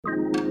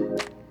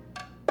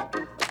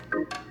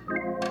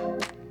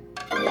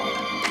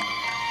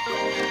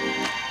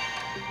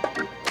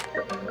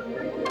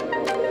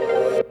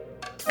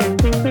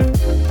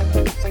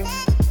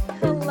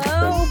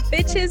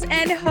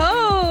and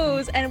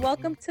hoes, and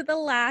welcome to the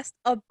last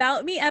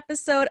About Me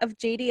episode of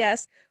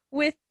JDS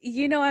with,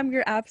 I'm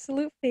your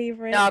absolute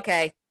favorite.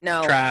 Okay,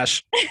 no.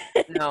 Trash.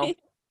 No.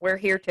 We're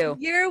here too.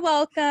 You're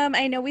welcome.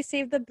 I know we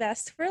saved the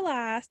best for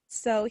last,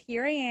 so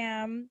here I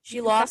am.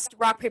 She lost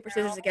rock, paper,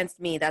 scissors against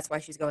me. That's why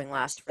she's going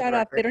last. Shut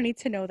up. They don't need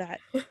to know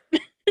that.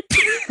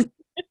 People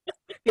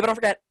don't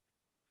forget.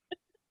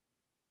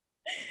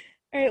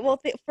 All right, well,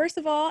 first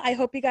of all, I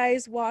hope you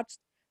guys watched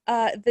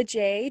the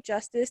J,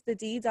 Justice, the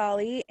D,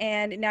 Dolly,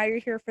 and now you're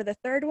here for the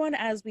third one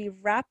as we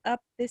wrap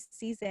up this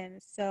season.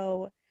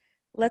 So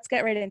let's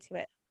get right into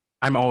it.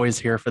 I'm always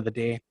here for the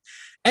D.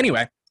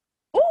 Anyway,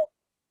 Ooh.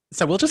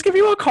 So we'll just give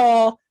you a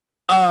call.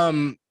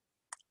 Can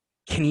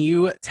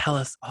you tell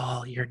us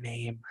all your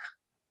name?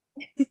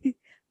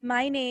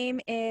 My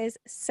name is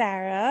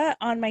Sarah.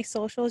 On my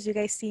socials, you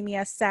guys see me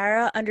as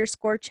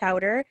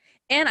Sarah_Chowder.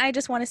 And I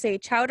just want to say,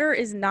 Chowder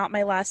is not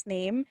my last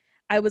name.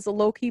 I was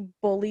low-key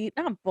bullied,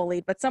 not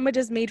bullied, but someone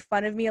just made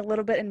fun of me a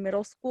little bit in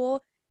middle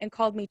school and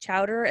called me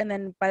Chowder. And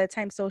then by the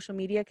time social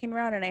media came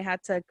around and I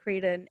had to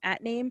create an @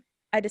 name,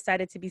 I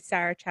decided to be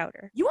Sarah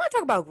Chowder. You want to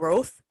talk about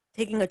growth?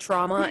 Taking a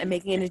trauma and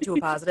making it into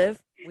a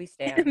positive? We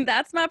stand.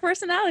 That's my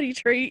personality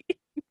trait.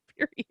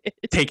 Period.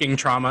 Taking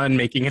trauma and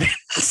making it.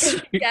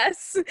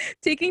 Yes.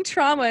 Taking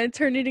trauma and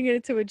turning it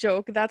into a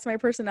joke. That's my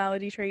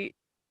personality trait.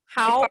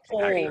 How old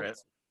Accurate.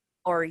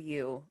 are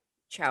you,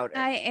 Chowder?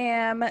 I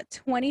am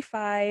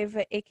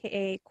 25,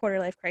 aka quarter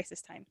life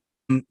crisis time.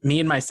 Me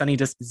and my sunny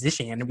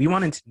disposition, we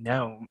wanted to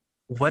know,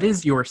 what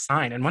is your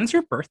sign and when's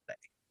your birthday?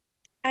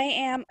 I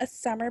am a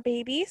summer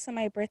baby, so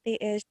my birthday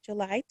is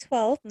July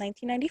 12th,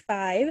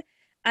 1995.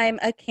 I'm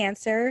a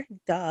Cancer,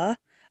 duh,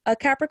 a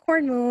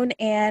Capricorn moon,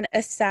 and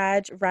a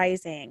Sag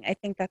rising. I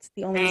think that's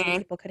the only reason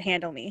people could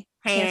handle me.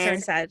 Cancer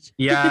and Sag.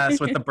 Yes,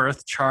 with the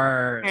birth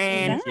chart.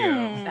 Thank you.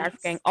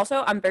 Yes.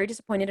 Also, I'm very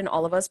disappointed in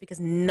all of us because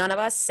none of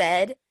us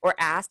said or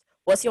asked,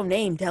 what's your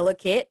name,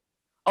 Delicate?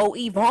 Oh,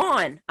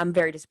 Yvonne. I'm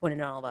very disappointed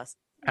in all of us.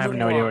 I have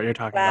no idea what you're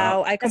talking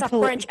Wow, about. That's a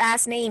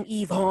French-ass name,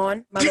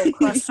 Yvonne. My little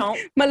croissant.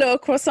 My little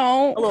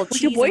croissant. A little What's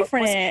your cheese in my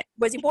boyfriend pussy. at?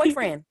 Where's your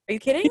boyfriend? Are you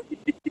kidding?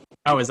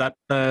 Oh, is that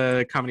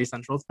the Comedy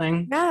Central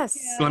thing? Yes.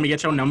 Yeah. So let me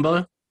get your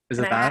number. Is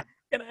it that?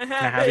 Can I Can I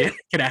have it?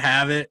 Can I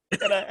have it?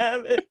 Can I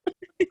have it?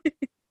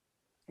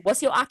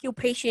 What's your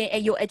occupation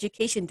and your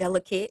education,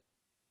 Delicate?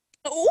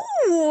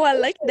 Ooh, I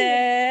like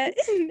that.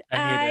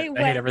 I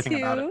hate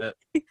everything about it.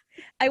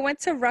 I went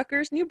to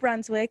Rutgers, New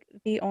Brunswick,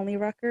 the only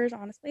Rutgers,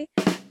 honestly.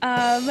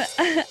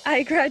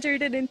 I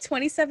graduated in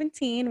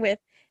 2017 with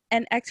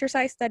an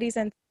exercise studies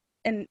and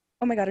an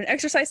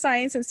exercise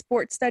science and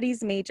sports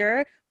studies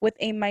major with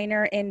a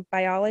minor in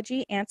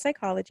biology and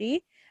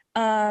psychology.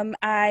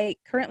 I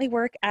currently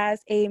work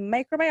as a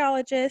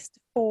microbiologist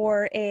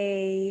for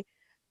a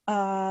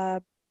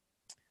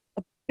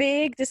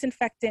big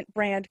disinfectant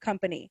brand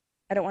company.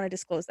 I don't want to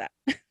disclose that.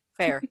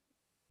 Fair.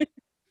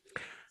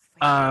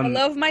 I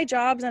love my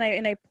jobs and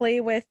I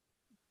play with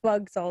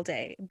bugs all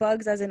day.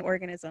 Bugs as in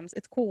organisms.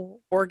 It's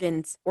cool.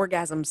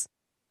 Orgasms.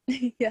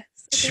 Yes.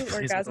 I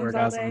play with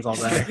orgasms all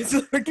day.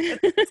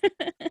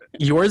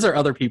 Yours or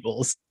other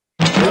people's?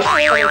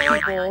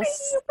 Other people's.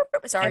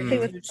 Sorry. I play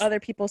with other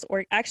people's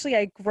actually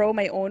I grow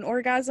my own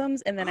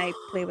orgasms and then I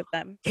play with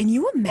them. Can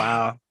you imagine?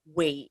 Wow.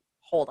 Wait,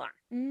 hold on.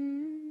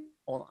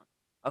 Hold on.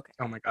 Okay.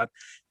 Oh my god.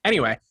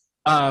 Anyway,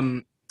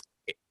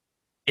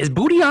 is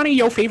Bootiani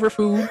your favorite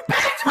food?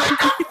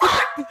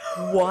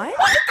 What?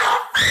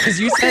 Because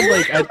you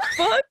said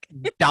Fuck.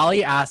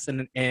 Dolly asked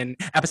in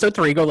episode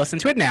 3. Go listen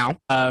to it now.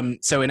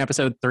 So in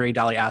episode 3,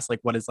 Dolly asked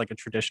what is a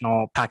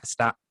traditional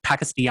Pakistani?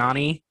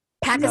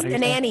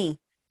 Pakistanani.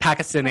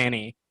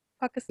 Pakistanani.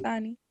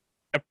 Pakistani.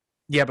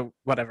 Yeah, but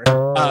whatever.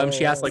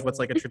 She asked what's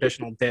a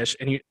traditional dish,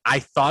 and I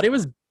thought it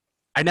was.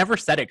 I never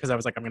said it because I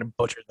was I'm gonna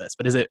butcher this.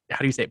 But is it? How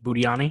do you say it?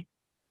 Bootiani?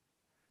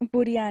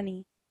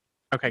 Bootiani.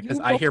 Okay, because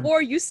I hear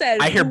you said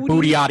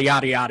booty yaddy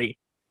yaddy yaddy.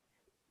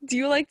 Do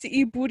you like to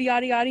eat booty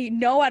yaddy yaddy?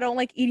 No, I don't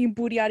like eating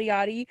booty yaddy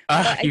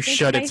yaddy. You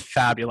should. It's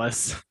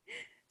fabulous.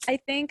 I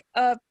think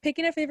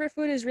picking a favorite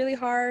food is really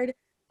hard.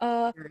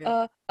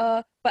 But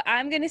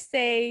I'm gonna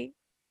say,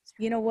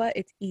 you know what?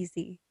 It's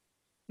easy.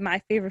 My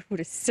favorite food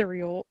is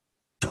cereal.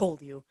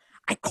 Told you.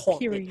 I called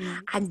Period.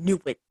 it. I knew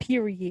it.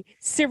 Period.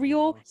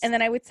 Cereal, and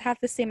then I would have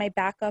to say my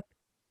backup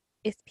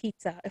is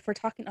pizza. If we're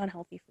talking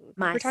unhealthy food, if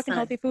we're talking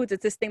healthy foods,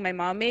 it's this thing my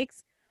mom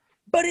makes.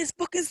 But it's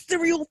fucking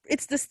cereal.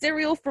 It's the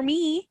cereal for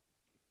me.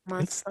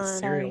 It's the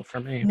cereal for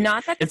me.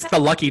 Not that. It's the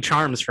Lucky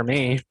Charms for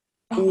me.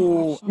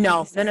 Ooh,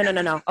 no.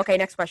 Okay,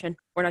 next question.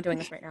 We're not doing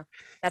this right now.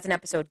 That's an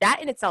episode.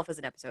 That in itself is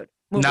an episode.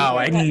 No,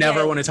 I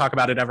never want to talk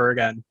about it ever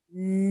again.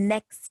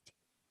 Next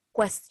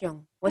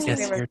question. What's your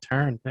favorite? Your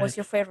turn. What's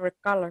your favorite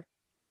color?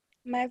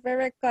 My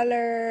favorite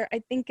color,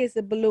 I think, is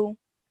blue.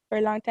 For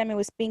a long time, it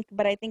was pink,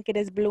 but I think it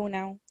is blue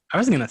now. I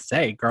was gonna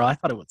say, girl, I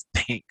thought it was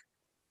pink.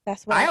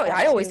 That's what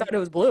I always thought it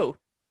was blue.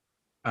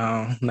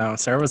 Oh no,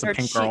 Sarah was a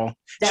pink girl.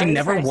 She That is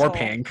never very wore soul.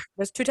 pink.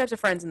 There's two types of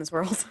friends in this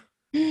world.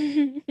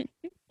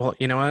 Well,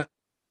 you know what?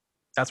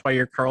 That's why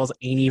your curls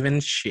ain't even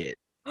shit.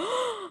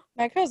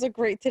 My girls are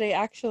great today,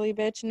 actually,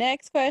 bitch.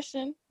 Next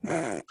question.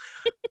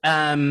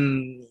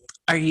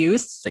 Are you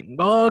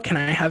single? Can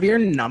I have your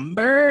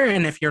number?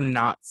 And if you're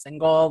not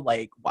single,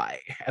 like why?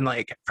 And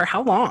like for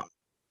how long?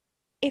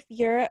 If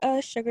you're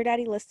a sugar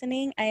daddy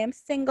listening, I am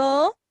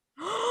single.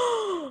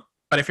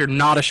 But if you're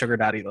not a sugar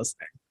daddy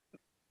listening,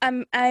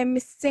 I'm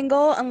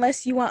single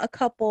unless you want a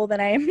couple,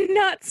 then I am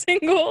not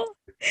single.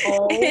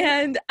 Oh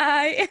And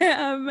I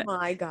am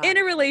my god. in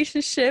a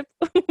relationship.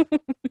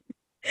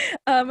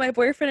 My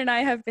boyfriend and I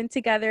have been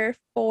together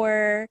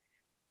for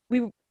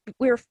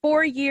we're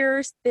 4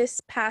 years this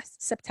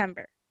past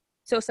September.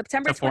 So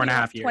September So 4.5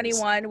 years.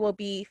 2021 will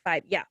be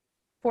 5. Yeah,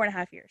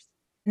 4.5 years.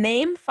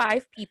 Name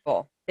 5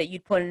 people that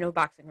you'd put in a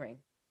boxing ring.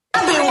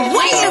 I've been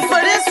waiting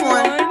for this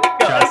one.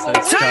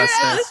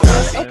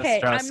 Justice.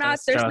 Okay, I'm not.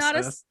 There's not a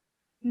justice.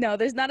 no.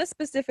 There's not a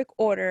specific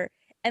order,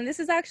 and this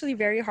is actually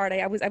very hard.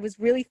 I was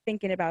really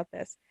thinking about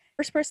this.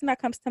 First person that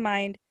comes to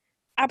mind,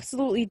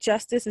 absolutely,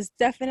 Justice is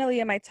definitely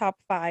in my top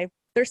 5.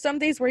 There's some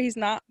days where he's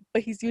not,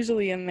 but he's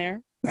usually in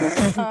there.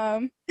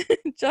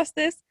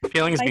 Justice,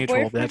 Feelings my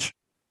mutual, boyfriend- bitch.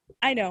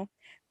 I know,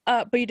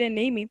 but you didn't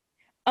name me.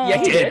 Yeah, I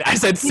he did. did. I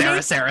said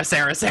You Sarah.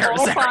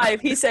 All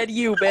 5. He said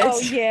you, bitch. Oh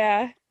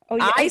yeah. Oh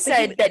yeah. I But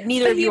said that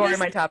neither but of he you are was- in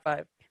my top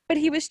 5. But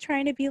he was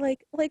trying to be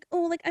like,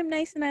 oh, like I'm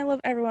nice and I love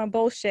everyone.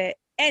 Bullshit.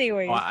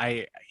 Anyways. Oh,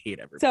 I hate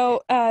everybody.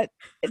 So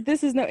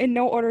this is in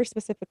no order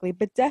specifically,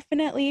 but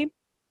definitely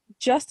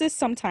Justice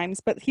sometimes,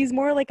 but he's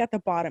more like at the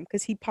bottom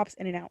because he pops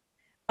in and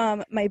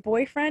out. My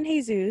boyfriend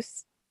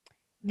Jesus,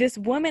 this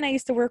woman I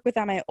used to work with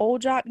at my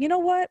old job. You know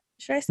what?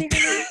 Should I say her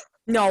name?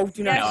 No,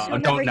 do not. Yeah, she'll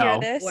don't never know. hear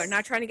this. We're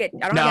not trying to get.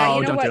 I don't No, Yeah,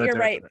 you know don't what? do it, You're do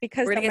it, right do it.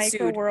 because We're the gonna get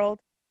micro sued. world.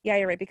 Yeah,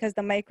 you're right because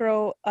the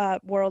micro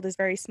world is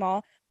very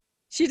small.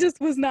 She just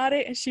was not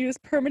it, and she was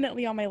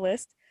permanently on my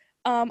list.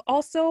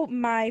 Also,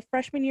 my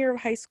freshman year of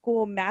high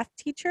school math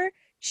teacher,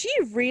 she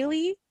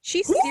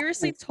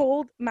seriously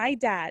told my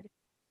dad.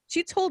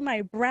 She told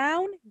my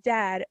brown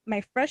dad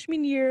my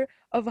freshman year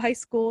of high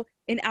school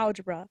in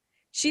algebra.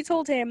 She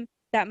told him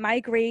that my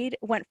grade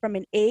went from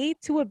an A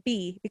to a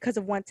B because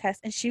of one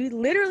test, and she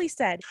literally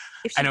said,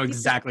 "If she I know keeps this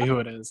exactly up- who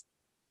it is.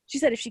 She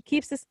said if she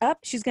keeps this up,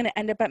 she's gonna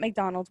end up at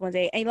McDonald's one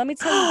day." And let me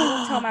tell you, you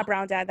don't tell my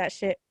brown dad that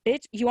shit,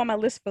 bitch. You on my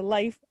list for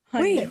life,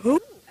 honey. Wait, who?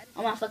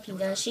 Oh my fucking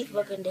god, she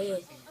fucking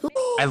dead.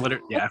 I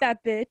literally, yeah. Fuck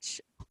that bitch.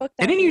 Fuck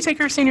that. Didn't you bitch. take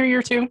her senior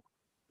year too?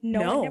 No,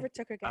 I No. never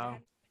took her.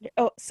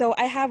 Oh, so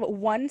I have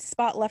one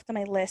spot left on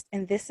my list,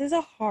 and this is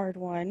a hard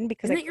one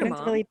because Isn't I it your couldn't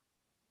mom? really.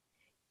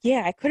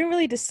 Yeah, I couldn't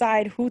really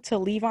decide who to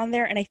leave on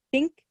there, and I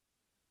think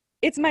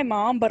it's my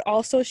mom, but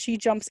also she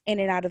jumps in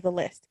and out of the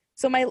list.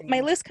 So my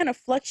Damn. list kind of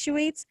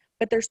fluctuates,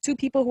 but there's 2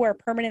 people who are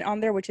permanent on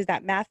there, which is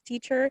that math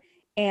teacher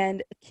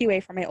and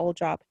QA from my old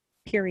job.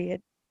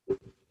 Period.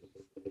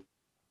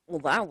 Well,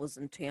 that was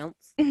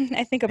intense.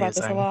 I think about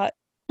this a Amazing. lot.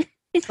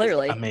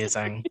 Clearly.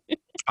 Amazing.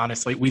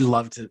 Honestly, we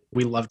love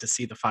to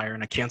see the fire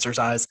in a cancer's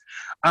eyes.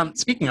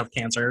 Speaking of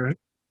cancer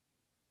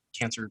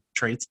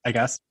traits, I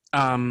guess.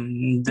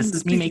 This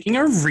is me making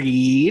a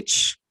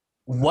reach.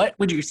 What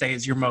would you say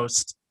is your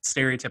most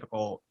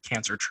stereotypical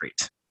cancer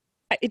trait?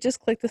 It just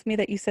clicked with me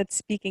that you said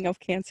speaking of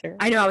cancer.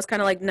 I know. I was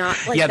kind of like not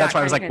like. yeah, that that's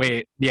why I was kind like, of cancer.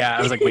 wait. Yeah,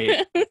 I was like,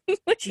 wait.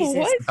 Like, Jesus.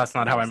 what? That's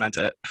not how I meant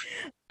it.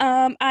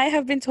 I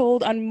have been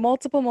told on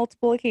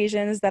multiple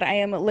occasions that I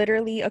am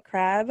literally a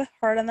crab,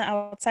 hard on the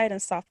outside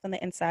and soft on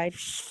the inside.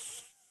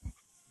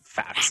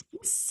 Facts.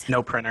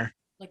 No printer.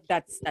 Like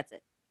that's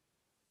it.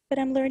 But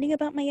I'm learning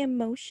about my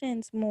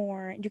emotions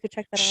more. You could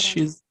check that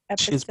out.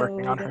 She's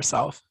working on episode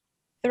herself.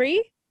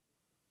 3,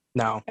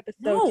 No. episode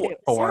No, 2.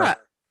 4. Sarah,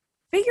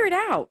 figure it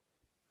out.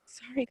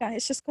 Sorry,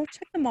 guys. Just go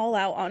check them all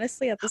out.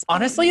 Honestly, at this point,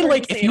 Honestly, you've heard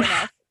like me if say you it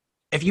enough.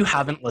 if you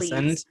haven't Please.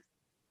 listened,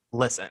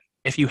 listen.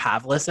 If you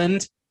have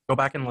listened, go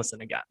back and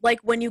listen again.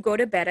 Like when you go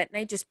to bed at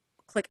night, just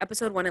click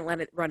episode 1 and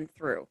let it run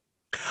through.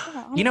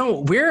 Yeah, You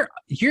know,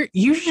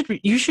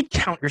 you should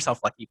count yourself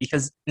lucky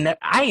because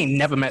I ain't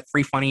never met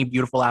 3 funny,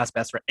 beautiful ass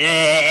best friends.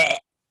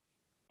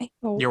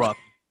 honestly. You're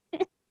welcome.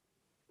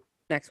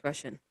 Next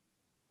question.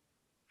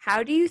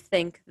 How do you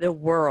think the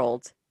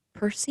world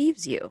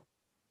perceives you?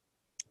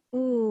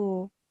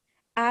 Ooh,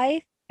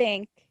 I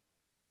think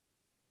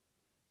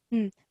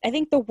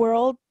the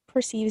world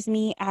perceives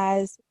me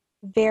as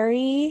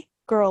very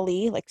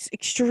girly, like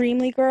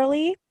extremely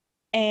girly,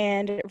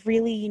 and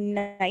really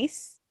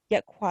nice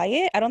yet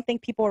quiet. I don't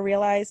think people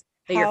realize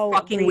That you're how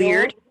fucking real-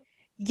 weird?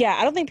 Yeah,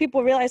 I don't think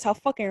people realize how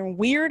fucking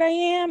weird I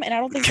am, and I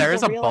don't think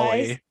Sarah's people a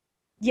realize. bully.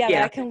 Yeah, Yeah.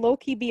 that I can low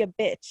key be a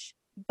bitch,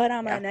 but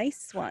I'm Yeah. a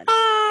nice one.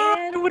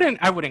 I wouldn't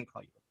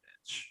call you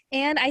a bitch.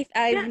 And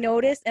I've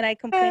noticed, and I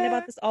complain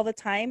about this all the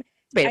time.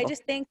 I Debatable.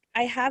 just think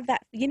I have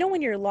that. You know,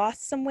 when you're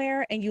lost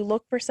somewhere and you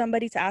look for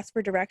somebody to ask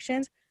for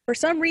directions, for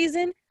some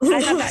reason, I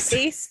have that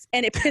face,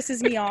 and it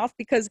pisses me off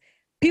because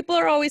people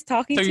are always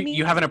talking So to me.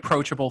 you have an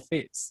approachable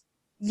face.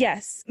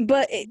 Yes,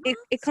 but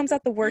it comes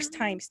at the worst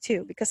times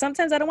too, because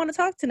sometimes I don't want to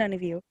talk to none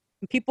of you.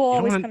 And people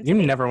always come to You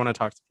me. never want to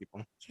talk to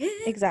people.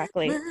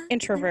 Exactly.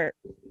 Introvert.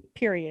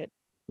 Period.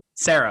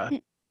 Sarah.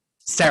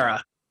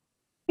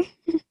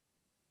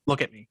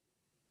 Look at me.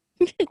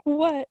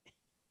 What?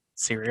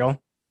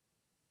 Cereal.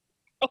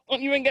 Oh,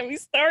 don't even get me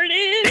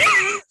started.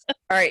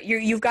 All right,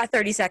 you've got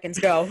 30 seconds.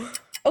 Go.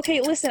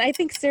 Okay, listen, I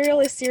think cereal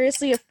is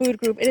seriously a food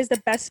group. It is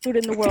the best food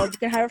in the world. You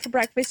can have it for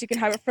breakfast, you can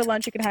have it for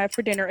lunch, you can have it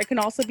for dinner. It can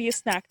also be a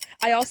snack.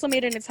 I also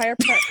made an entire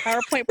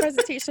PowerPoint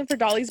presentation for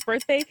Dolly's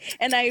birthday,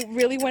 and I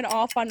really went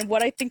off on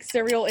what I think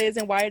cereal is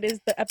and why it is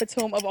the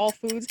epitome of all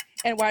foods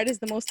and why it is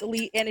the most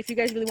elite. And if you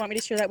guys really want me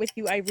to share that with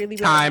you, I really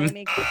will. Time.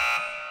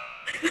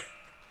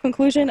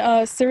 Conclusion,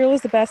 cereal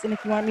is the best, and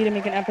if you want me to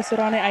make an episode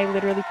on it, I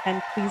literally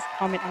can. Please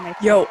comment on my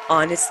Yo,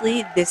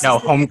 honestly, this No,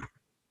 is the-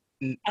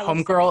 I love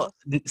homegirl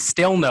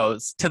still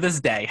knows to this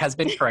day, has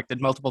been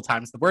corrected multiple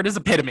times. The word is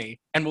epitome,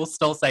 and will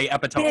still say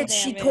epitome. Bitch,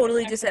 she Damn it,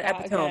 totally I just said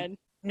forgot epitome. again.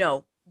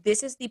 No,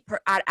 this is the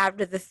out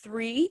of the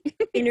 3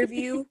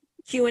 interview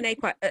Q&A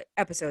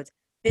episodes.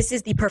 This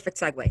is the perfect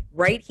segue.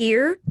 Right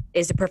here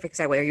is the perfect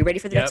segue. Are you ready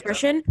for the next Yep.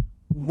 question?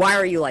 Why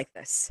are you like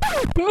this?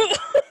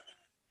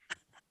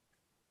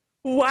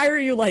 Why are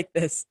you like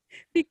this?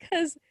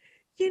 Because,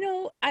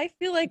 I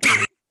feel like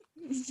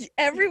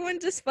everyone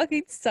just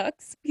fucking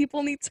sucks.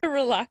 People need to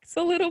relax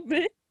a little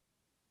bit.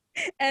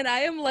 And I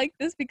am like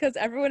this because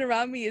everyone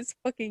around me is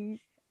fucking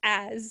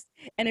ass.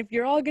 And if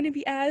you're all gonna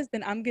be ass,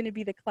 then I'm gonna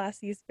be the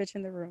classiest bitch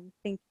in the room.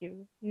 Thank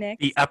you.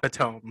 Next. The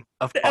epitome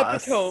of The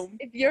class. epitome.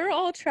 If you're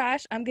all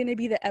trash, I'm gonna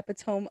be the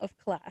epitome of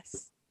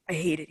class. I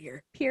hate it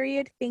here.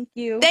 Period. Thank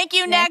you. Thank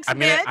you, next, I'm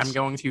bitch.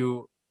 going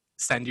to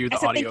send you I the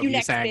said audio thank of you you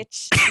next, saying.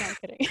 bitch. No, I'm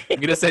kidding. I'm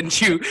gonna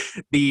send you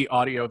the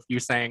audio of you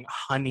saying,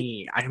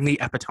 "Honey, I'm the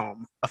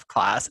epitome of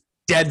class."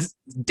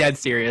 Dead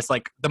serious,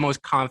 like the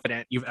most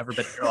confident you've ever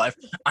been in your life.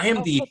 I am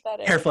I'll the put that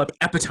in. hair flip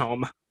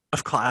epitome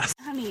of class.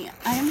 Honey,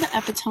 I am the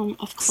epitome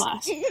of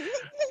class.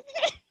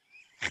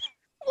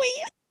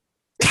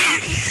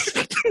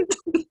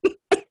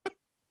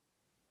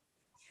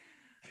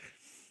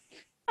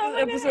 I'm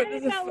gonna episode edit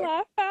is a that fuck-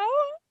 laugh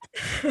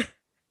out.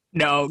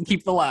 No,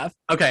 keep the laugh.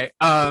 Okay.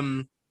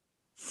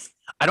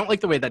 I don't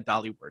like the way that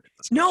Dolly worded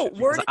this. No, question,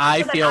 word. because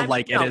I feel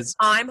like it is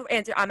I'm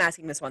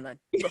asking this one then.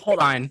 Hold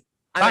on. fine.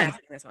 I'm fine.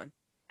 asking this one.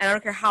 And I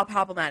don't care how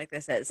problematic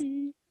this is.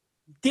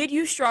 Did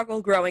you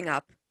struggle growing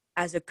up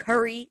as a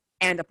curry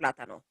and a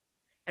plátano?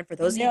 And for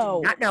those of you who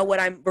No. do not know what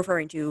I'm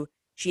referring to,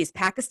 she is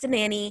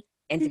Pakistani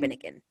and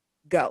Dominican.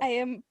 Go. I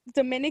am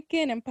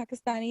Dominican and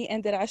Pakistani,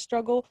 and did I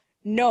struggle?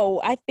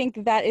 No, I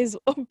think that is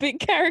a big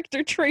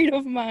character trait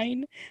of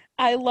mine.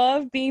 I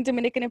love being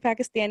Dominican and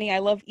Pakistani. I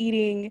love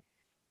eating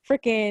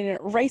freaking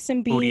rice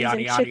and beans Booty, and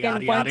yaddy, chicken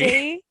yaddy, one yaddy.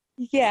 day.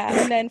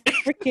 Yeah, and then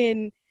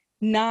freaking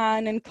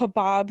naan and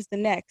kebabs the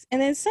next.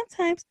 And then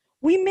sometimes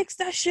we mix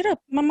that shit up.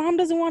 My mom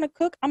doesn't want to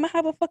cook. I'm gonna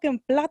have a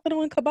fucking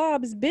plátano and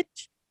kebabs,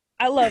 bitch.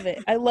 I love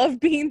it. I love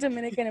being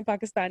Dominican and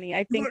Pakistani.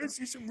 I think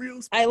see some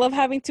real I love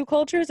having two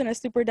cultures and a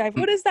super diverse.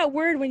 What is that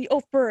word when you?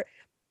 Oh, for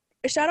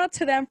shout out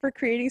to them for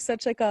creating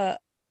such like a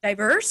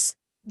diverse?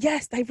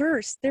 yes,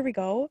 diverse. There we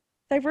go.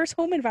 Diverse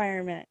home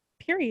environment.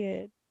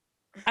 Period.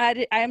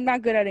 I am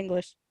not good at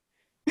English.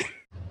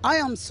 I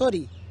am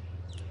sorry.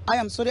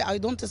 I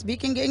don't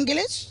speaking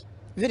English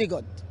very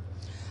good.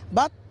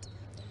 But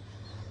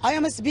I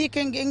am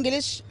speaking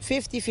English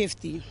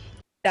 50-50.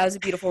 That was a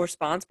beautiful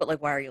response, but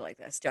like, why are you like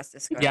this,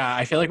 Justice? Go ahead. Yeah,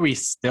 I feel like we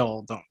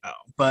still don't know.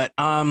 But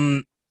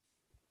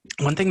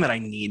one thing that I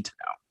need to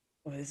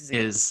know Oh, this is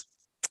is,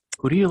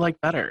 who do you like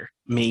better,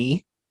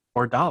 me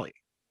or Dolly?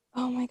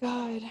 Oh my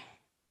god.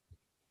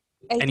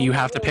 And you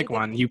have to pick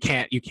one. You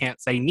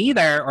can't say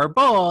neither or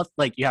both.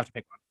 Like, you have to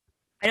pick one.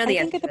 I know I the think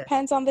answer. it to this.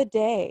 depends on the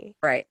day.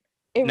 Right.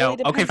 It No, really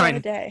depends okay, on fine. the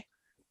day.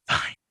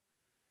 Fine.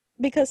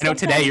 Because I know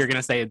today sometimes- you're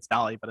gonna say it's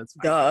Dolly, but it's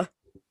fine. Duh.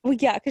 well,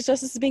 yeah, because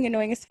Justice is being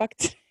annoying as fuck.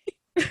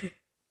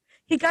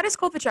 He got his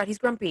COVID shot. He's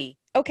grumpy.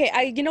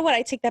 Okay, you know what?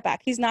 I take that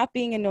back. He's not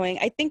being annoying.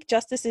 I think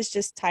Justice is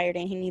just tired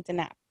and he needs a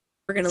nap.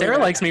 We're gonna. Sarah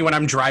likes me when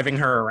I'm driving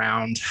her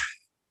around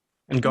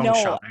and going No.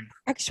 shopping.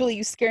 Actually,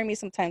 you scare me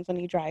sometimes when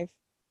you drive.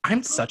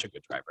 I'm such a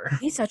good driver.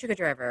 He's such a good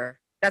driver.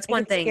 That's I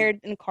one get thing. Scared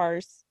in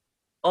cars.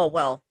 Oh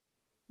well.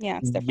 Yeah,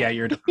 it's different. Yeah,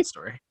 you're a different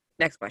story.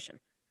 Next question.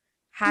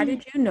 How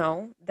did you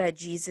know that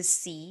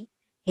Jesus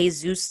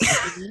Jesus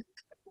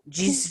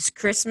Jesus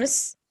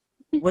Christmas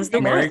was the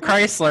Mary one?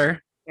 Chrysler.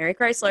 Mary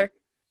Chrysler.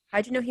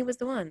 How'd you know he was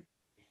the one?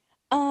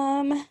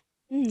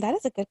 That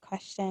is a good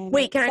question.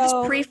 Wait, can I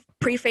So- just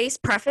preface?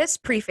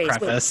 Wait,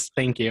 Preface.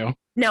 Thank you.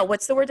 no,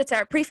 what's the word that's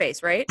at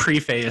preface, right?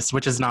 Preface,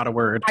 which is not a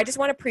word. I just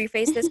want to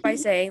preface this by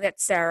saying that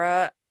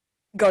Sarah,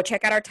 go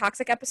check out our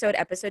toxic episode.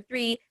 Episode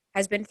 3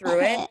 has been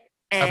through it.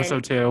 And,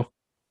 Episode 2.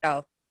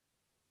 Oh.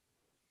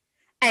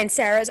 And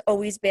Sarah's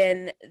always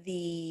been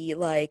the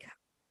like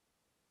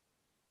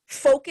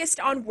focused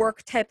on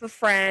work type of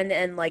friend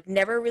and like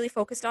never really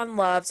focused on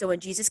love. So when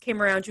Jesus came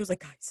around, she was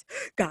like,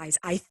 guys,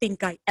 I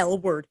think I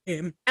L-word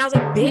him. And I was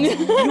like, bitch,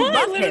 you I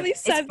love him. literally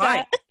It's said fine.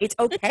 that. It's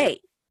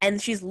okay.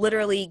 And she's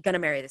literally gonna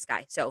marry this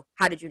guy. So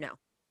how did you know?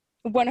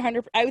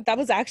 100. That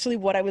was actually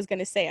what I was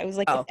gonna say. I was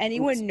like, Oh, if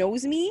anyone oops.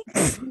 knows me,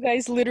 you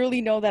guys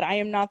literally know that I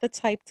am not the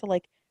type to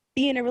like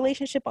be in a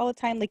relationship all the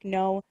time. Like,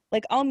 no.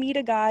 Like, I'll meet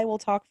a guy, we'll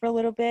talk for a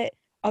little bit,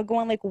 I'll go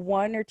on like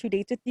 1 or 2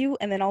 dates with you,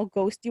 and then I'll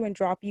ghost you and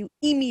drop you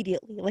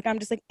immediately. Like I'm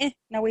just like,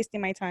 not wasting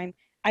my time.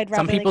 I'd rather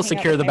Some people like, hang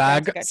out secure with the my friends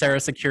who bag. got Sarah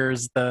drunk.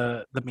 secures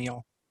the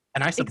meal,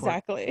 and I support.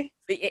 Exactly.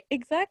 It-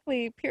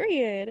 Exactly.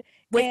 Period.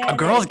 Without A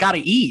girl's getting- got to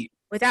eat.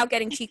 without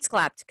getting cheeks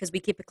clapped, because we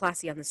keep it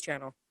classy on this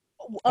channel.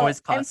 Always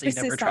classy, never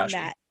Emphasis on trashy.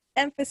 that.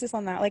 Emphasis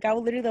on that. Like I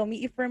will literally, they'll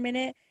meet you for a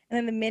minute, and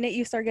then the minute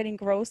you start getting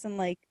gross and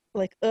like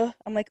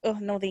I'm like,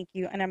 no, thank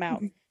you, and I'm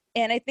out.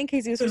 And I think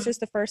Jesus was just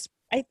the first.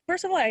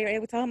 First of all, I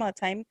would tell him all the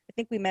time. I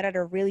think we met at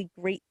a really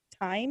great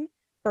time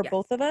for Yes.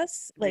 both of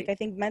us. Like Agreed. I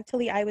think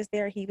mentally, I was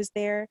there, he was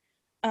there,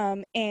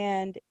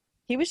 and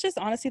he was just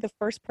honestly the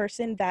first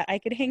person that I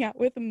could hang out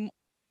with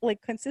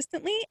like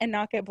consistently and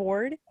not get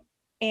bored,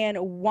 and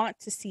want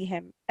to see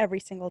him every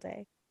single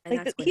day. And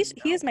Like that's when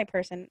he you is know. my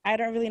person. I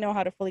don't really know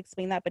how to fully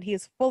explain that, but he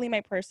is fully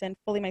my person,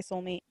 fully my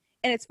soulmate.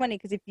 And it's funny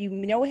because if you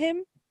know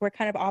him, we're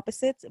kind of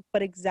opposites,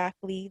 but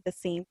exactly the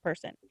same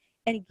person.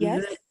 And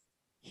yes,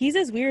 he's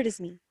as weird as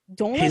me.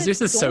 Don't let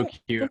Jesus is so don't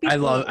cute. be I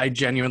fooled.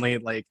 genuinely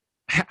like.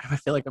 I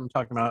feel like I'm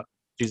talking about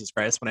Jesus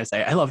Christ when I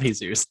say I love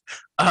Jesus.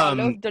 I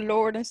love the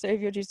Lord and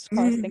Savior Jesus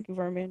Christ. Thank you,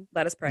 Vermin.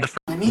 Let us pray.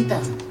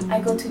 Juanita. I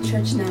go to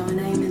church now and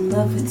I am in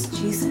love with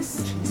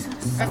Jesus.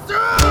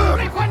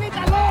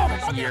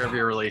 First year of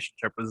your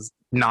relationship was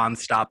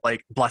nonstop,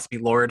 like "Bless me,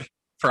 Lord,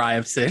 for I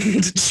have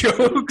sinned"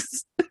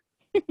 jokes.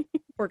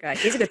 Poor guy.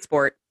 He's a good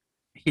sport.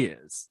 He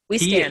is. We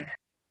He- stand.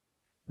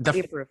 the We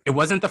f- approve. it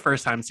wasn't the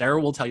first time. Sarah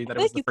will tell you that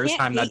I it was feel the like you first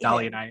can't time that hate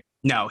Dolly him. and I.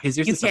 No, he's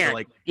You usually such a can't.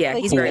 like. Yeah,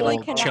 Like, he's you very really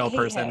cool, cannot chill hate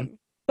person. him.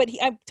 But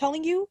I'm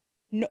telling you,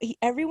 no,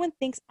 everyone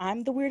thinks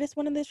I'm the weirdest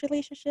one in this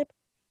relationship.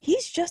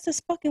 He's just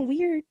as fucking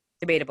weird.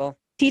 debatable.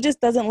 He just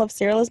doesn't love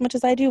cereal as much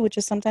as I do, which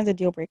is sometimes a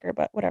deal breaker,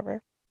 but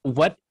whatever.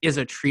 What is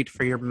a treat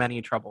for your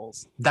many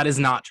troubles that is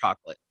not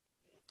chocolate?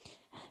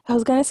 I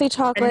was gonna say And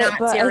chocolate, not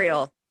but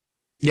cereal.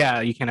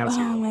 Yeah, you can have oh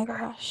cereal. my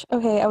gosh.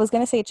 Okay, I was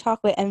gonna say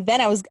chocolate, and then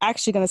I was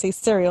actually gonna say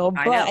cereal,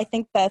 I but know. I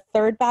think the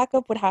third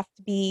backup would have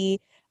to be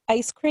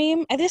ice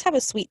cream. I just have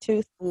a sweet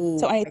tooth, Ooh,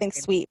 so ice anything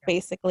cream. sweet, Yeah,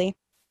 basically.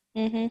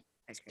 Mm-hmm.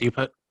 ice Do cream. you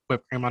put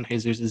whipped cream on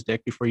Jesus's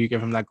dick before you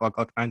give him that Gluck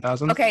Gluck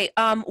 9000? Okay.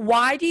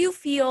 Why do you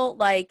feel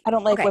like I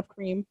don't like okay. whipped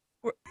cream.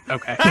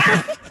 Okay.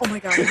 Oh my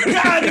god.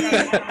 Got Oh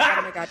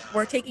him. my god.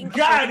 We're taking a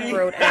Got certain him.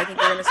 road, and I think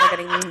we're gonna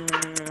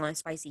start getting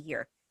spicy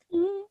here.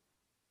 Mm.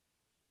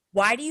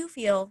 Why do you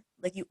feel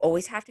like you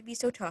always have to be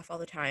so tough all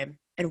the time?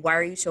 And why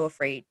are you so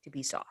afraid to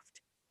be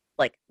soft?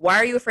 Like, why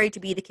are you afraid to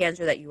be the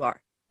Cancer that you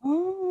are?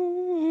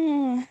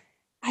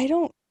 I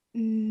don't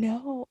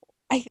know.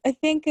 I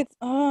think it's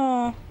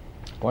Why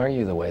are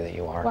you the way that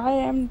you are? why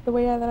I'm the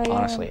way that I am.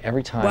 Honestly,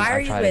 every time Why are I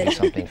you try to do with-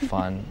 something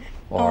fun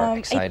or I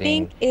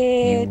exciting, think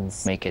you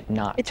it's make it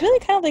not. it's really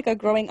kind of like a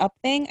growing up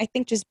thing. I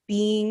think just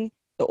being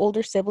the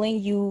older sibling,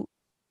 you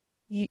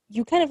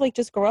kind of like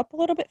just grow up a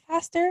little bit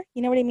faster.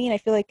 You know what I mean? I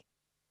feel like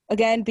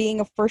again, being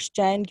a first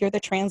gen, you're the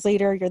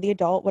translator, you're the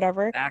adult,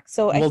 whatever. Facts.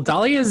 So Well,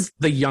 Dolly is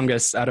the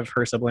youngest out of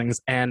her siblings,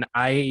 and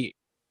I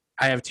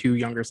have 2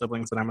 younger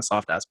siblings, and I'm a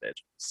soft ass bitch.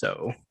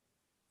 So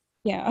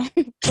yeah.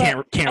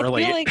 can't I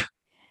relate.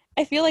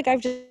 feel like I've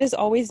just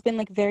always been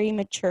like very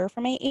mature for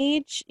my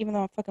age, even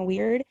though I'm fucking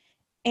weird.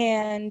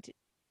 And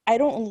I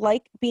don't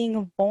like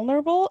being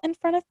vulnerable in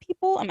front of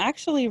people. I'm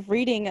actually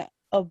reading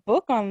a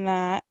book on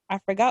that. I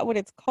forgot what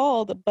it's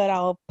called, but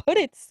I'll put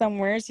it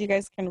somewhere so you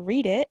guys can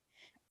read it.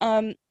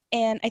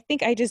 And I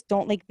think I just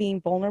don't like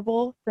being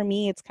vulnerable. For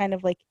me, it's kind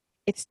of like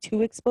it's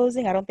too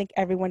exposing. I don't think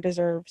everyone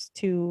deserves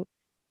to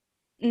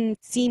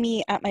see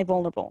me at my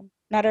vulnerable.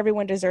 Not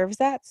everyone deserves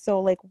that. So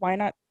like, why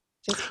not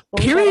just close that off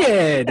and give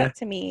Period. that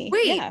to me?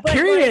 Wait, Yeah. but like,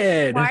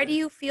 Period. why do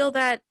you feel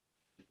that?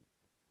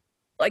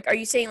 Like, are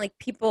you saying like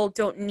people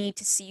don't need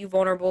to see you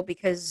vulnerable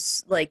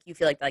because like you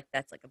feel like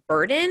that's like a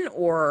burden,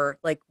 or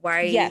like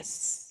why?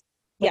 Yes.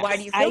 But Yes. why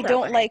do you feel I that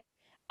don't way? like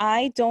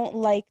I don't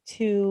like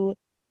to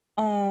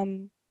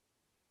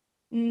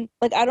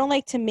like I don't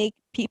like to make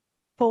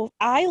people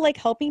I like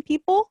helping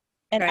people,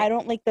 and Okay. I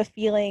don't like the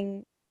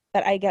feeling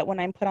that I get when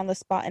I'm put on the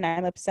spot and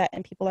I'm upset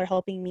and people are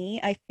helping me.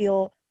 I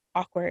feel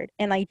awkward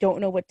and I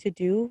don't know what to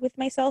do with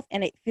myself,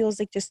 and it feels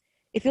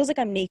like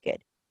I'm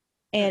naked.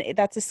 And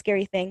that's a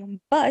scary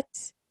thing,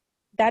 but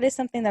that is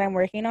something that I'm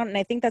working on, and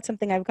I think that's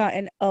something I've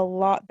gotten a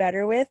lot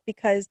better with,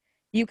 because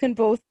you can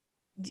both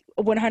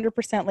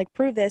 100% like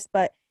prove this.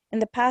 But in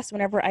the past,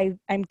 whenever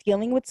I'm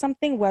dealing with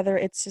something, whether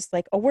it's just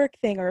like a work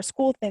thing or a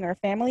school thing or a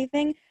family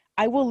thing,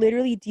 I will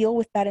literally deal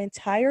with that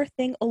entire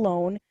thing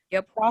alone.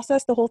 Yep.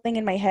 Process the whole thing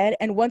in my head,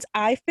 and once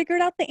I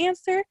figured out the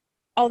answer,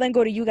 I'll then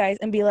go to you guys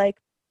and be like,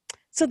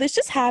 so this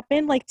just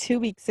happened like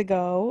 2 weeks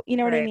ago. You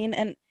know what I Right.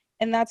 mean?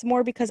 And that's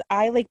more because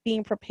I like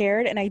being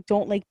prepared and I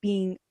don't like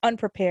being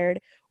unprepared,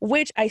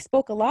 which I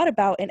spoke a lot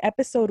about in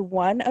episode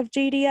 1 of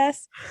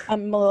JDS,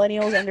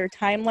 millennials and their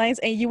timelines.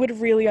 And you would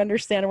really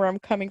understand where I'm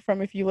coming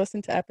from if you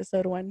listen to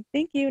episode 1.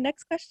 Thank you.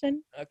 Next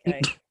question. Okay.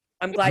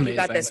 I'm glad you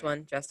got Amazing. this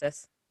one,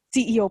 Justice.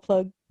 CEO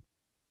plug.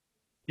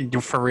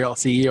 For real,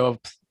 CEO of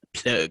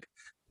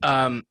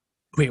Plug.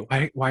 Wait,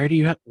 why are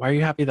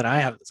you happy that I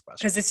have this question?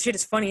 Because this shit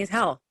is funny as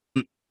hell.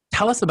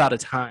 Tell us about a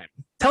time.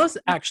 Tell us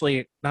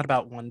actually not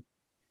about one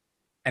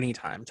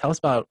anytime. Tell us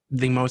about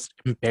the most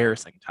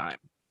embarrassing time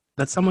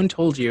that someone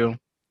told you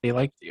they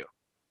liked you.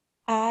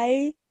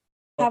 I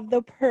have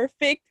the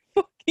perfect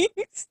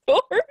fucking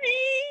story.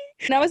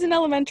 When I was in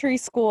elementary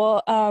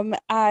school,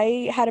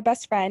 I had a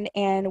best friend,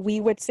 and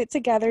we would sit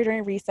together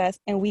during recess,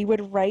 and we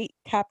would write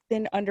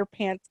Captain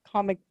Underpants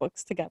comic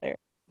books together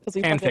because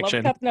we Fan fucking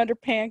fiction. love Captain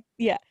Underpants.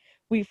 Yeah,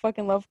 we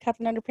fucking love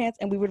Captain Underpants,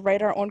 and we would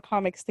write our own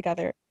comics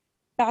together.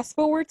 Fast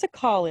forward to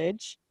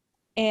college,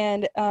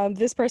 and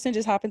this person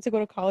just happened to go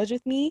to college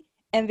with me,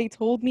 and they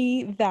told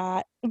me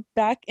that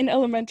back in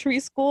elementary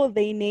school,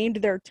 they named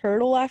their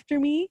turtle after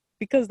me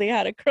because they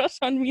had a crush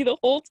on me the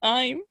whole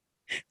time.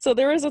 So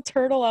there is a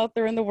turtle out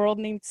there in the world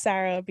named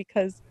Sarah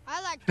because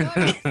I like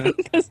turtles.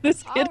 because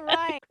this kid All had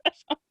right. a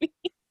crush on me.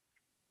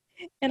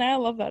 And I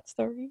love that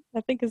story. I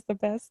think it's the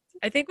best.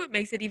 I think what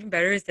makes it even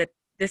better is that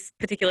this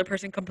particular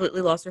person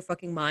completely lost her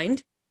fucking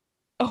mind.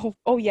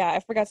 Oh yeah, I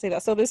forgot to say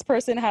that. So this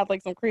person had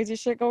like some crazy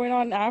shit going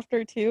on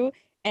after too,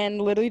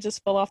 and literally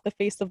just fell off the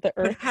face of the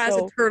But earth. has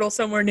So a turtle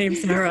somewhere named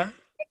Sarah.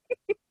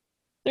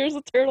 there's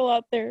a turtle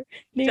out there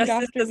named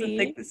Justice after doesn't me.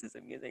 think this is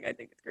amusing. I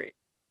think it's great.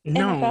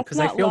 No, that's because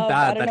I not feel love, I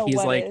bad don't that know he's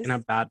what like is. in a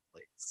bad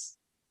place.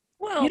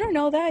 Well, You don't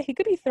know that. He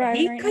could be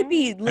thriving he right could now.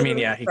 be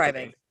literally yeah, he could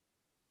thriving be.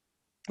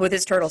 with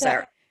his turtle,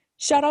 Sarah.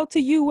 Shout out to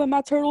you and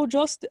my turtle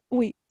just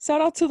wait. Shout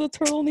out to the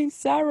turtle named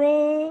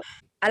Sarah.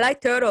 I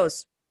like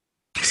turtles.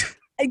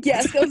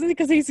 Yes, that was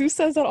because Jesus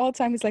says that all the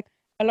time. He's like,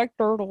 I like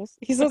turtles.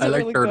 He says I it like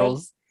really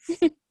turtles.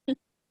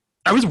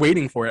 I was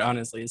waiting for it,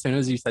 honestly. As soon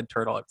as you said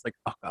turtle, I was like,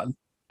 oh god.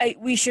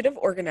 We should have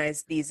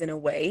organized these in a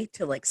way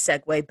to like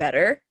segue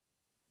better,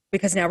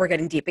 because now we're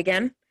getting deep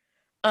again.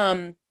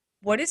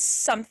 What is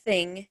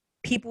something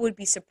people would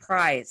be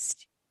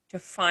surprised to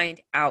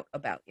find out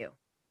about you?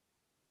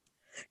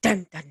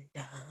 Dun dun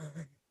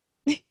dun.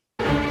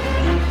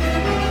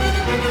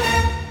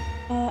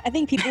 I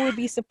think people would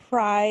be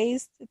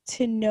surprised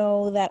to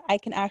know that I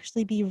can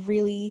actually be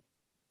really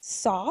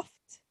soft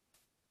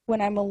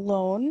when I'm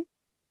alone,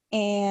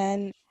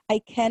 and I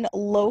can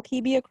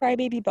low-key be a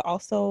crybaby, but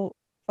also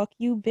fuck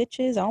you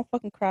bitches, I don't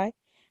fucking cry.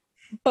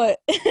 But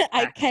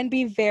I can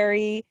be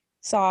very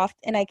soft,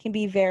 and I can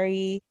be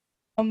very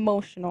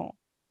emotional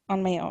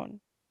on my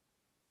own.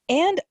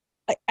 And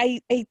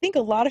I think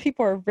a lot of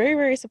people are very,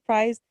 very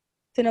surprised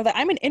to know that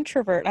I'm an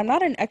introvert. I'm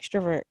not an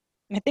extrovert.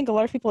 And I think a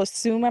lot of people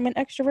assume I'm an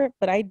extrovert,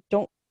 but I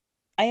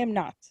am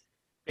not.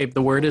 Babe,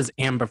 the word is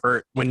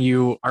ambivert when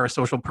you are a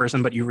social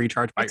person, but you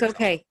recharge by It's yourself.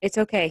 okay. It's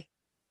okay.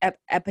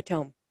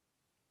 Epitome.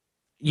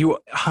 You,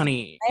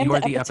 honey, I am you are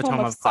the the epitome epitome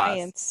of of class.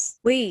 science.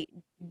 Wait,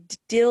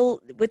 Dill.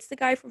 What's the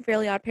guy from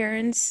Fairly Odd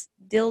Parents?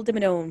 Dill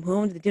Dimmadome. Who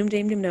owns the Dim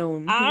Dim Dim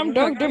Gnome? I'm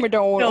Doug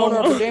Dimmadome, owner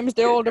of the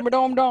Dimsdale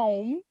Dimmadome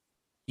Dome.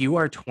 You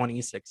are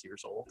 26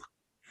 years old.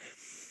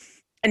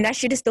 And that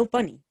shit is still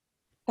funny.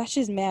 That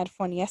shit's mad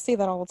funny. I say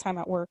that all the time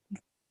at work.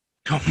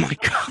 Oh my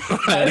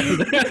god.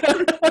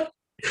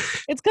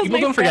 It's because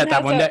People don't forget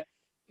that one day.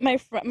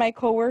 My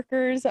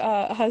coworker's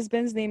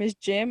husband's name is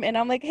Jim, and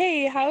I'm like,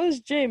 hey, how's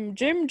Jim?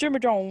 Jim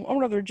Jimmadome. I'm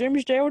another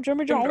Jim's Dale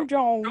Jimmadome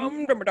Dome.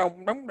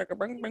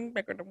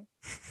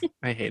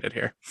 I hate it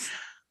here.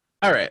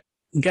 All right,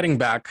 getting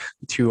back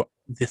to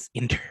this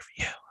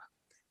interview.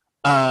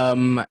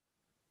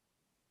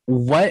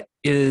 What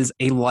is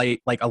a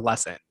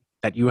lesson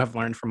that you have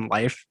learned from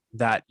life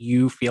that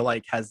you feel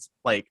like has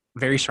like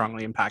very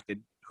strongly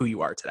impacted who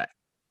you are today?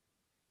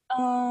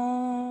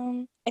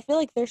 I feel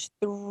like there's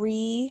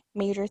 3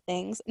 major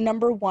things.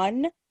 Number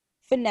 1,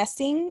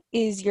 finessing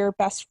is your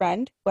best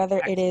friend,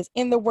 whether it is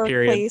in the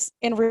workplace,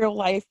 in real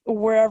life,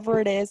 wherever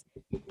it is.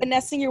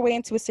 Finessing your way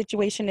into a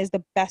situation is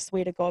the best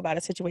way to go about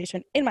a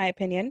situation, in my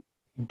opinion.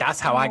 That's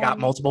how I got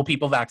multiple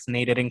people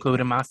vaccinated,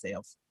 including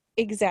myself.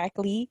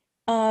 Exactly.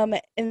 And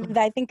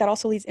I think that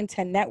also leads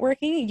into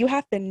networking. You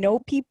have to know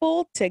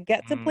people to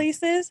get to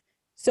places.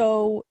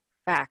 So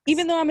Facts.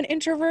 even though I'm an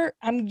introvert,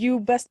 you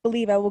best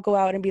believe I will go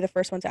out and be the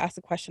first one to ask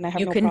a question. I have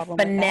no problem with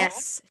that. You can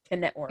finesse to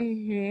network.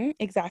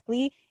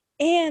 Exactly.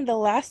 And the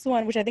last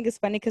one, which I think is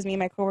funny because me and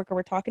my coworker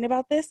were talking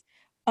about this.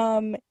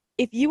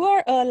 If you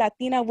are a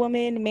Latina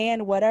woman,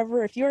 man,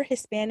 whatever, if you're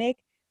Hispanic,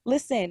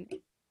 listen,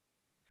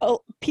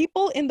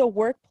 people in the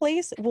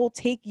workplace will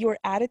take your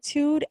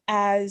attitude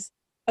as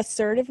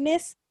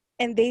assertiveness,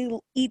 and they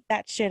eat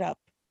that shit up.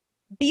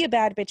 Be a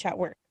bad bitch at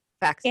work.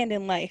 Facts. And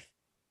in life.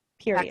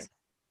 Period.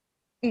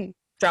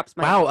 Drops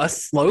my Wow, a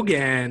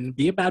slogan.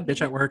 Be a bad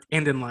bitch at work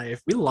and in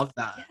life. We love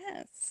that.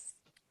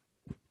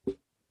 Yes.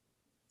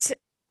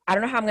 I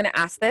don't know how I'm going to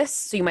ask this,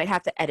 so you might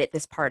have to edit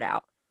this part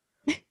out.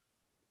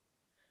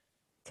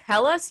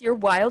 Tell us your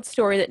wild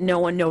story that no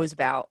one knows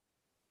about.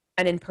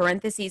 And in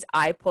parentheses,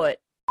 I put...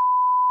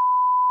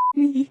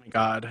 Oh my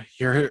god,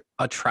 you're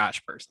a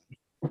trash person.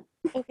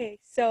 Okay,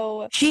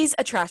 so... She's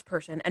a trash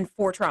person and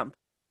for Trump.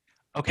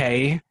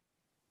 Okay.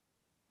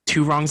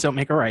 2 wrongs don't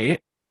make a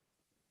right.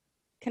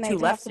 Can 2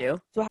 lefts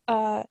do.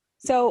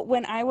 So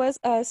when I was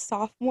a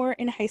sophomore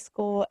in high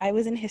school, I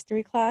was in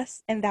history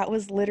class, and that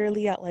was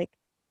literally at like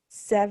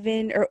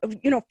 7 or,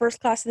 first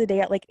class of the day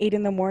at like 8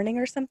 in the morning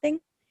or something.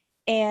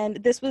 And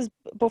this was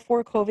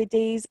before COVID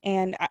days.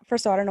 And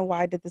first of all, I don't know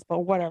why I did this, but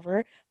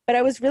whatever. But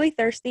I was really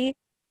thirsty.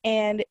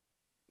 And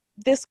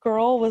this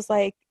girl was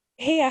like,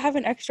 hey, I have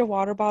an extra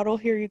water bottle.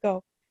 Here you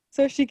go.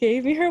 So she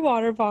gave me her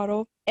water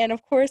bottle. And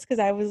of course, because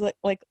I was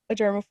like a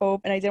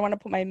germaphobe and I didn't want to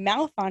put my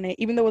mouth on it,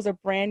 even though it was a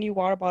brand new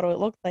water bottle, it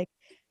looked like,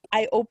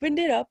 I opened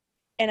it up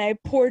and I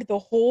poured the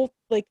whole,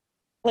 like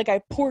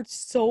I poured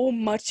so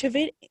much of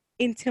it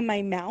into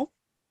my mouth.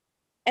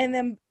 And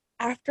then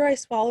after I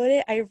swallowed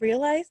it, I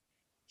realized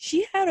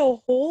she had a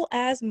whole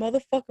ass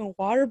motherfucking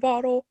water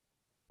bottle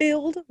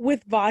filled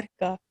with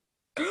vodka.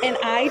 And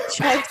I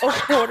chugged a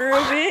quarter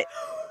of it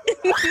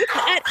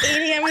at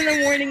 8 a.m. in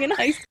the morning in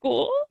high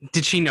school.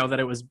 Did she know that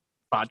it was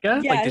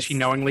vodka? Yes. Like, did she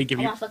knowingly give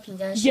Oh you? my fucking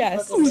god.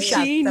 Yes,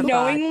 she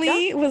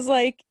knowingly was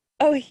like,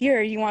 "Oh,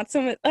 here, you want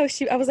some?" Oh,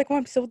 I was like, "Oh,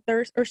 I'm so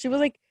thirsty," or she was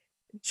like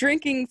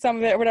drinking some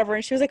of it or whatever,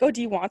 and she was like, "Oh,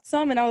 do you want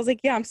some?" And I was like,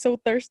 "Yeah, I'm so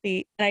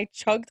thirsty," and I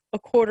chugged a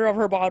quarter of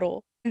her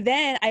bottle.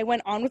 Then I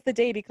went on with the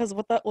day because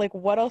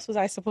what else was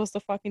I supposed to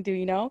fucking do,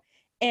 you know?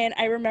 And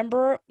I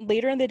remember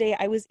later in the day,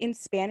 I was in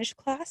Spanish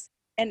class,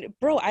 and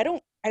bro,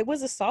 I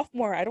was a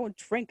sophomore. I don't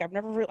drink. I've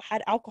never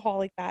had alcohol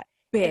like that.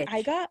 Bitch. And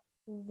I got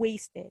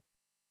wasted.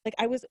 Like,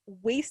 I was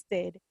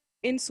wasted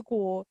in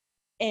school.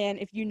 And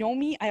if you know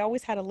me, I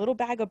always had a little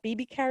bag of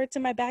baby carrots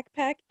in my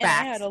backpack. And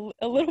I had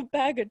a little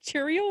bag of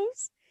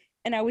Cheerios.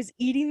 And I was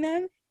eating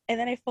them. And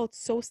then I felt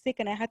so sick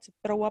and I had to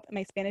throw up. And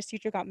my Spanish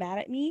teacher got mad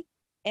at me.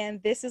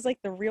 And this is like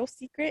the real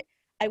secret.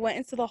 I went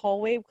into the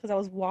hallway because I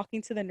was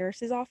walking to the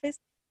nurse's office.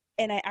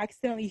 And I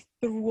accidentally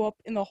threw up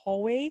in the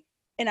hallway.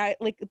 And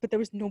but there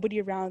was nobody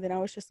around. And I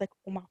was just like,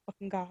 oh my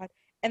fucking God.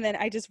 And then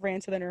I just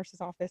ran to the nurse's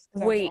office.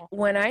 Wait,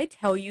 when I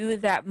tell you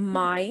that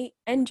my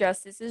and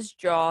Justice's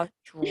jaw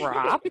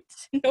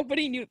dropped,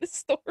 nobody knew the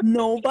story.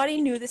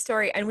 Nobody knew the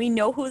story. And we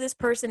know who this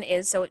person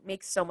is. So it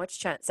makes so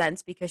much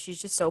sense because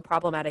she's just so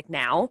problematic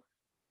now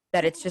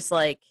that it's just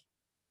like.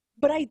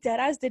 But I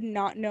deadass did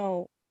not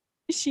know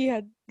she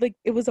had,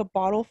 it was a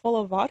bottle full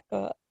of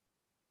vodka.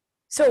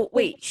 So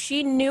wait,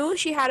 she knew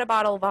she had a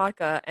bottle of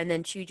vodka and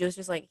then she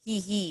just like,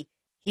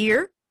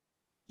 here?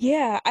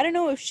 Yeah, I don't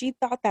know if she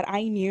thought that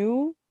I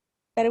knew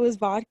that it was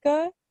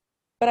vodka,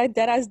 but I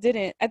deadass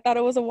didn't. I thought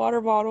it was a water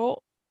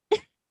bottle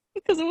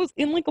because it was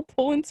in like a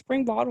Poland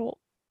Spring bottle.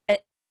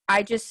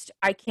 I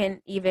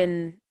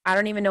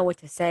don't even know what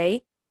to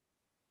say.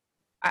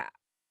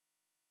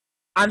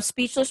 I'm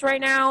speechless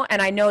right now,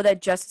 and I know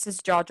that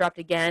Justice's jaw dropped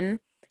again,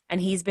 and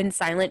he's been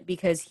silent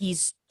because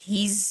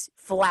he's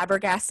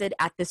flabbergasted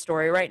at this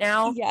story right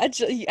now. Yeah,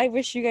 I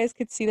wish you guys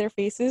could see their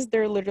faces.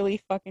 They're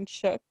literally fucking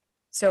shook.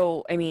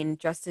 So, I mean,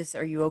 Justice,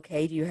 are you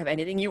okay? Do you have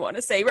anything you want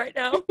to say right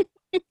now?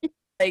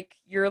 Like,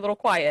 you're a little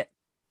quiet.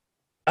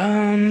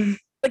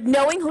 Like,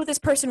 knowing who this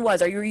person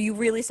was, are you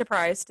really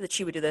surprised that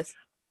she would do this?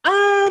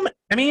 I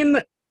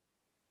mean,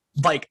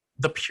 like,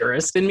 the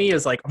purist in me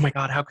is like, oh my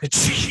God, how could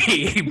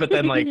she? But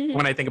then, like,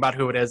 when I think about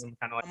who it is, I'm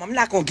kind of like, I'm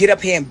not going to get up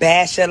here and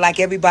bash her like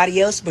everybody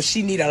else, but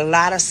she need a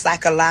lot of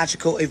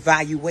psychological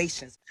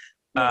evaluations.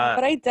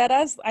 But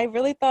I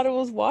really thought it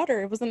was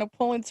water. It was in a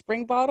Poland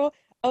Spring bottle.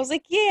 I was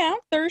like, yeah, I'm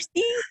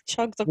thirsty.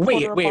 Chugs a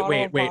quarter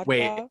bottle of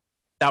vodka.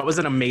 That was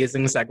an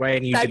amazing segue,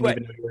 and you didn't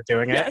even know you were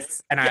doing it.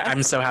 Yes. And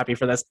I'm so happy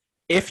for this.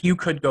 If you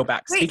could go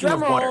back, speaking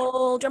of water.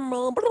 Drum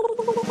roll.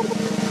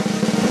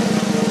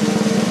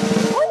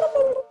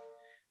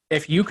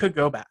 If you could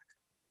go back,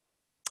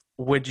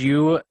 would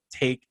you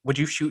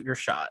shoot your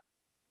shot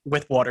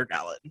with water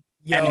gallon?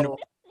 Yo. And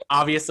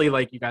obviously,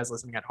 like, you guys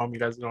listening at home, you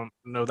guys don't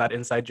know that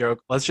inside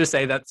joke. Let's just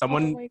say that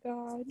someone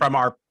from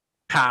our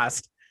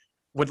past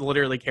would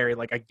literally carry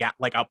like a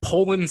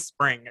Poland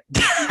Spring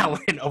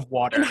gallon of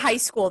water. In high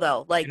school,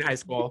 though. Like, in high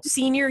school.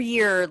 Senior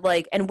year,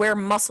 like, and wear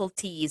muscle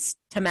tees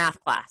to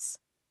math class.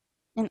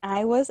 And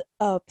I was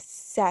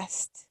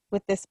obsessed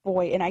with this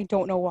boy, and I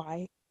don't know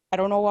why.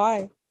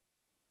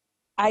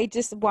 I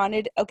just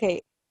wanted,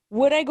 okay,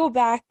 would I go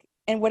back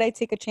and would I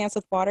take a chance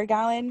with water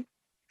gallon?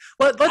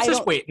 Well, let's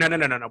just wait. No.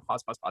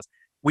 Pause.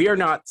 We are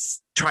not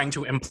trying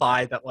to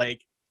imply that,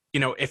 like, you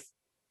know, if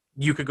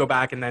you could go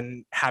back and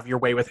then have your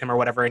way with him or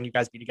whatever and you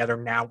guys be together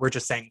now. We're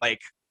just saying, like,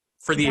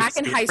 for the back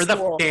in high for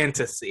school, the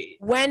fantasy.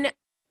 When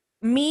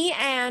me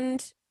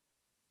and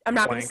I'm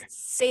not going to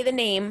say the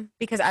name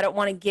because I don't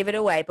want to give it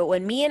away, but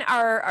when me and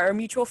our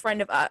mutual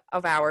friend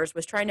of ours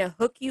was trying to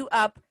hook you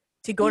up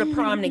to go to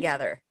prom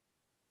together,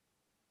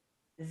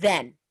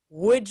 then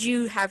would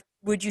you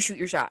shoot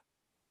your shot?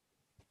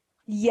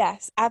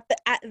 Yes, at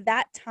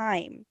that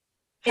time,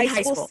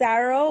 high school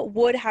Sarah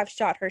would have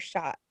shot her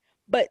shot.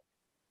 But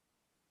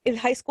if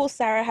high school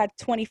Sarah had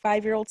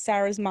 25-year-old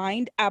Sarah's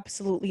mind,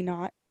 absolutely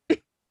not.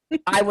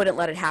 I wouldn't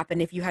let it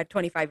happen if you had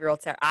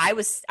 25-year-old Sarah. I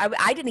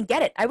didn't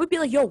get it. I would be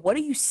like, yo, what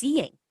are you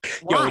seeing?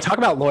 Why? Yo, talk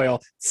about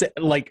loyal.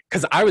 Like,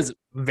 because I was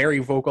very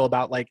vocal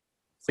about, like,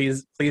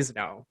 please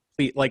no.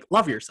 Please, like,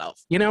 love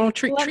yourself. You know,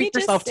 treat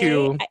yourself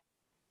too.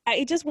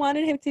 I just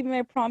wanted him to be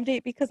my prom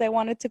date because I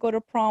wanted to go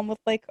to prom with,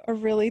 like, a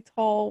really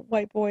tall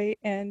white boy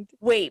and...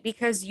 Wait,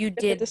 because you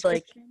did,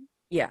 like...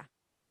 Yeah.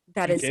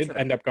 That He is did true.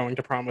 end up going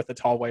to prom with a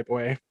tall white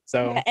boy.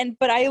 So Yeah,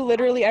 but I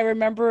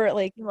remember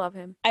like You love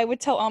him. I would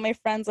tell all my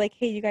friends like,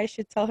 hey, you guys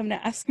should tell him to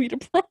ask me to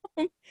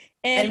prom.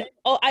 And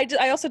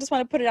I also just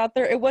want to put it out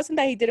there. It wasn't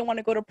that he didn't want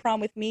to go to prom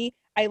with me.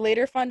 I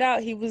later found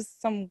out he was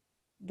some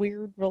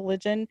weird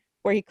religion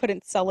where he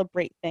couldn't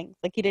celebrate things.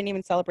 Like he didn't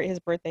even celebrate his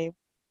birthday,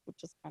 which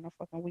is kind of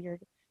fucking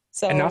weird.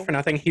 So and not for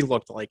nothing, he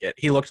looked like it.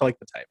 He looked like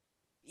the type.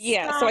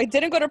 yeah, so I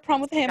didn't go to prom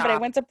with him, but I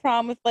Stop. went to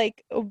prom with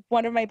like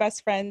one of my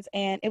best friends,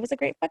 and it was a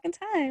great fucking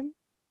time.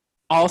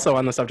 Also,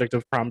 on the subject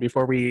of prom,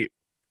 before we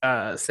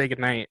say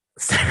goodnight,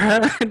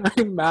 Sarah and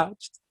I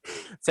matched.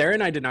 Sarah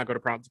and I did not go to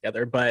prom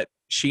together, but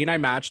she and I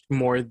matched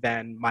more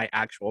than my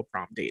actual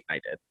prom date I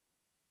did.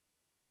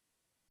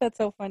 That's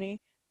so funny.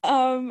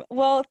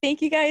 Well,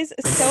 thank you guys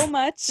so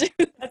much.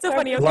 That's so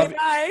funny. Okay, Love-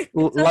 bye.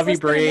 Love you, It's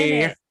been a Bree.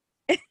 minute.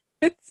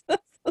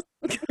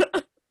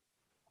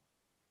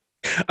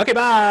 Okay,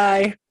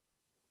 bye.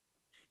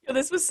 Yo,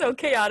 this was so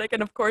chaotic,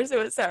 and of course it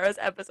was Sarah's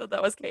episode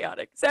that was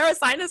chaotic. Sarah,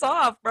 sign us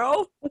off,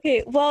 bro.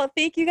 Okay, well,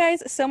 thank you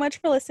guys so much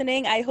for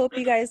listening. I hope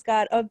you guys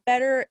got a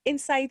better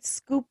inside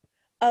scoop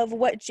of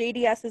what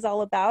JDS is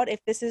all about. If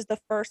this is the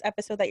first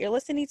episode that you're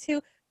listening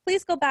to,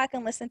 please go back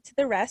and listen to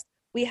the rest.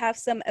 We have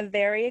some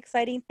very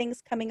exciting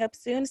things coming up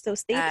soon, so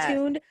stay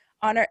tuned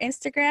on our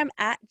Instagram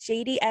at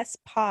JDS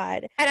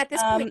Pod. And at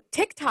this point,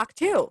 TikTok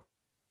too.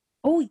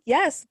 Oh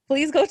yes,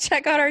 please go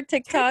check out our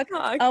TikTok.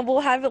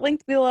 We'll have it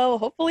linked below.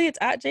 Hopefully, it's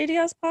at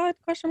JDS Pod ?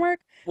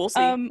 We'll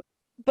see.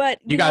 But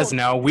You guys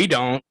know we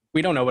don't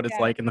know what it's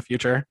Yeah. like in the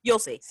future. You'll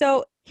see.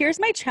 So here's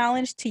my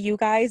challenge to you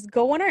guys.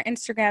 Go on our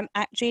Instagram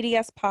at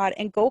JDS Pod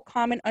and go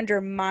comment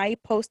under my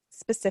post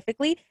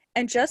specifically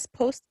and just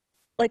post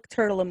like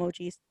turtle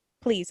emojis.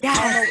 Please. I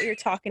don't know what you're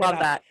talking Love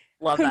about. that.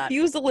 Love that.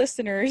 Confuse the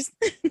listeners.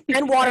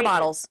 And water Right?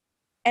 bottles.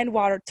 And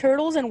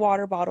turtles and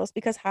water bottles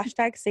because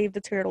hashtag save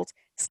the turtles.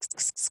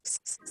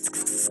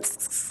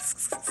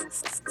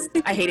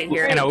 I hate it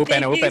here. And Thank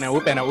you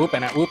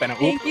open.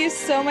 Thank you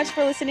so much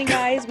for listening,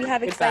 guys. We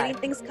have exciting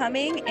things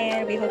coming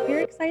and we hope you're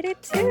excited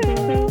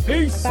too.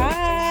 Peace.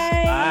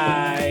 Bye.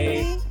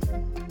 Bye.